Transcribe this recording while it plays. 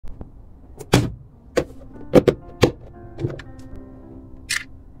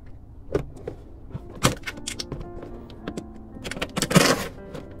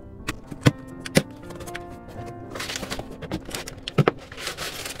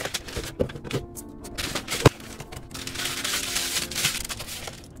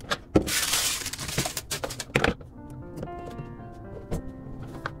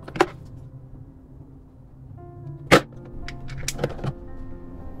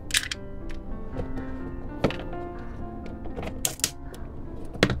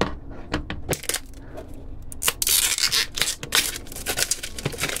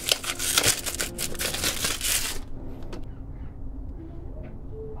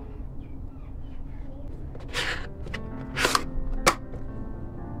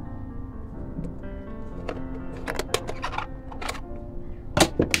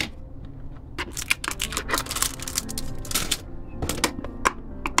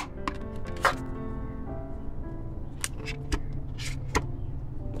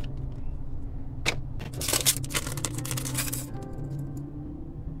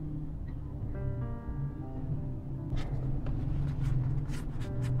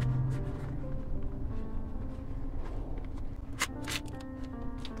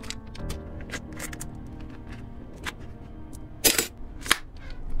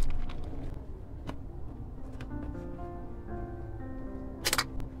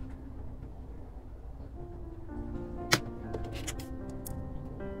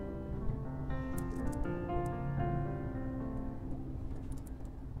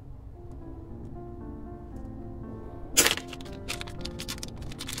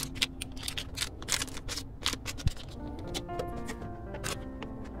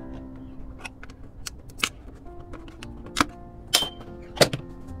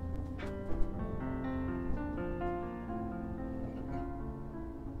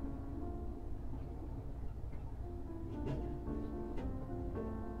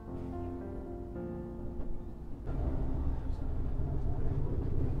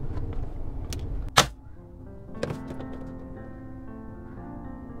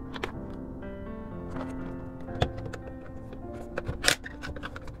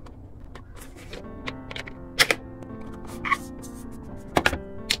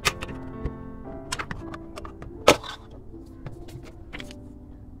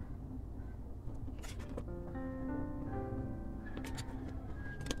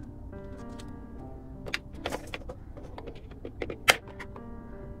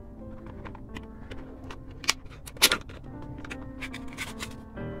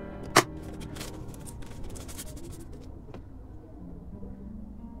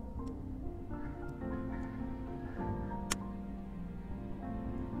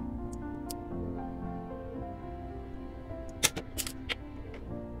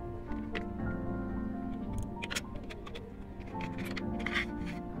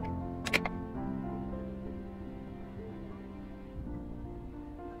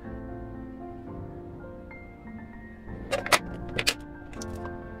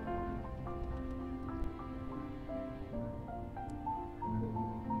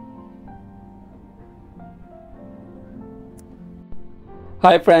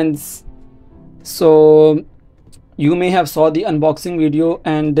Hi friends, so you may have saw the unboxing video,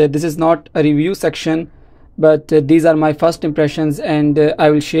 and this is not a review section, but these are my first impressions, and I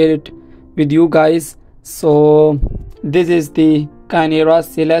will share it with you guys. So this is the Kinera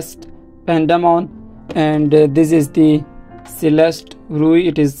Celest Pandamon, and this is the Celest Ruyi.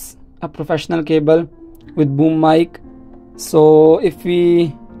 It is a professional cable with boom mic. So if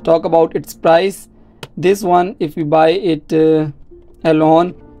we talk about its price, this one, if we buy it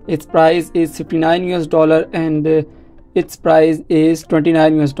alone, its price is $59 and its price is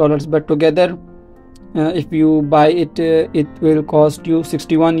 $29, but together if you buy it, it will cost you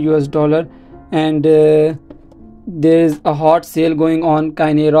 $61. And there is a hot sale going on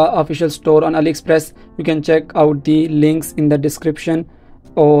Kinera official store on AliExpress. You can check out the links in the description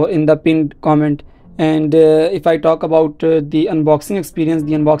or in the pinned comment. And if I talk about the unboxing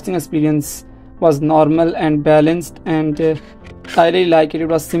experience was normal and balanced, and I really like it. It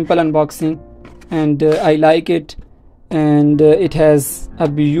was simple unboxing, and I like it. And it has a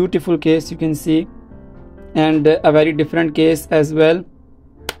beautiful case, you can see, and a very different case as well.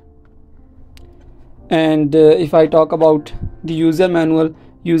 And if I talk about the user manual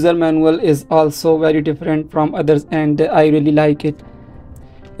is also very different from others, and I really like it.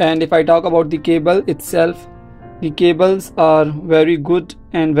 And if I talk about the cable itself, the cables are very good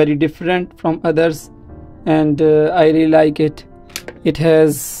and very different from others, and I really like it. It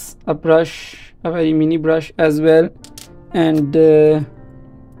has a brush, a very mini brush as well, and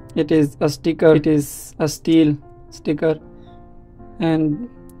it is a sticker, it is a steel sticker, and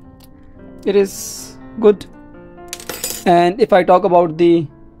it is good. And if I talk about the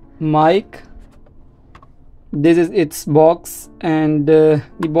mic, this is its box, and the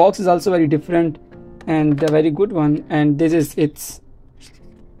box is also very different and a very good one, and this is its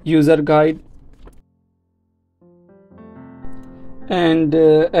user guide. And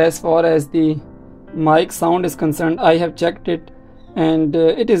as far as the mic sound is concerned, I have checked it, and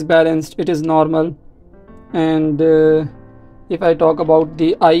it is balanced, it is normal. And if I talk about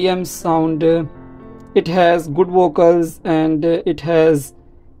the iems sound, it has good vocals, and it has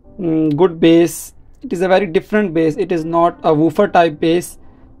good bass. It is a very different bass. It is not a woofer type bass,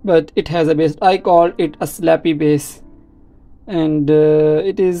 but it has a bass. I call it a slappy bass, and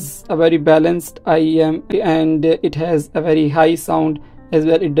it is a very balanced IEM, and it has a very high sound as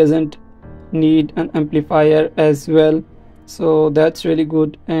well. It doesn't need an amplifier as well, so that's really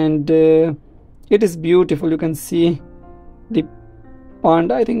good. And it is beautiful. You can see the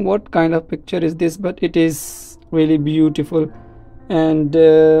panda. I think what kind of picture is this, but it is really beautiful. And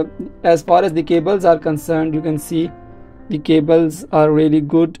as far as the cables are concerned, you can see the cables are really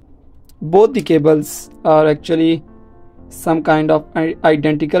good. Both the cables are actually some kind of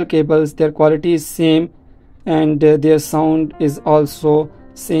identical cables. Their quality is same, and their sound is also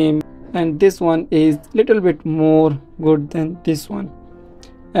same, and this one is little bit more good than this one.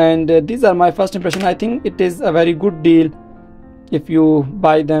 And these are my first impression. I think it is a very good deal if you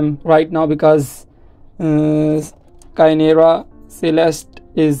buy them right now, because Kinera Celest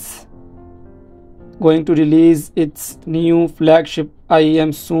is going to release its new flagship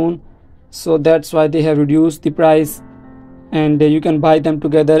IEM soon, so that's why they have reduced the price, and you can buy them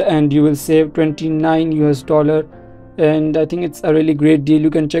together and you will save $29. And I think it's a really great deal. You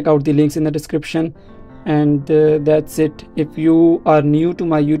can check out the links in the description. And that's it. If you are new to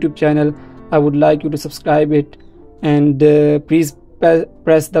my YouTube channel, I would like you to subscribe it, and please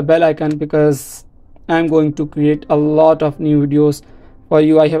press the bell icon, because I'm going to create a lot of new videos for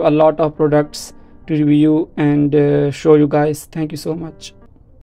you. I have a lot of products to review and show you guys. Thank you so much.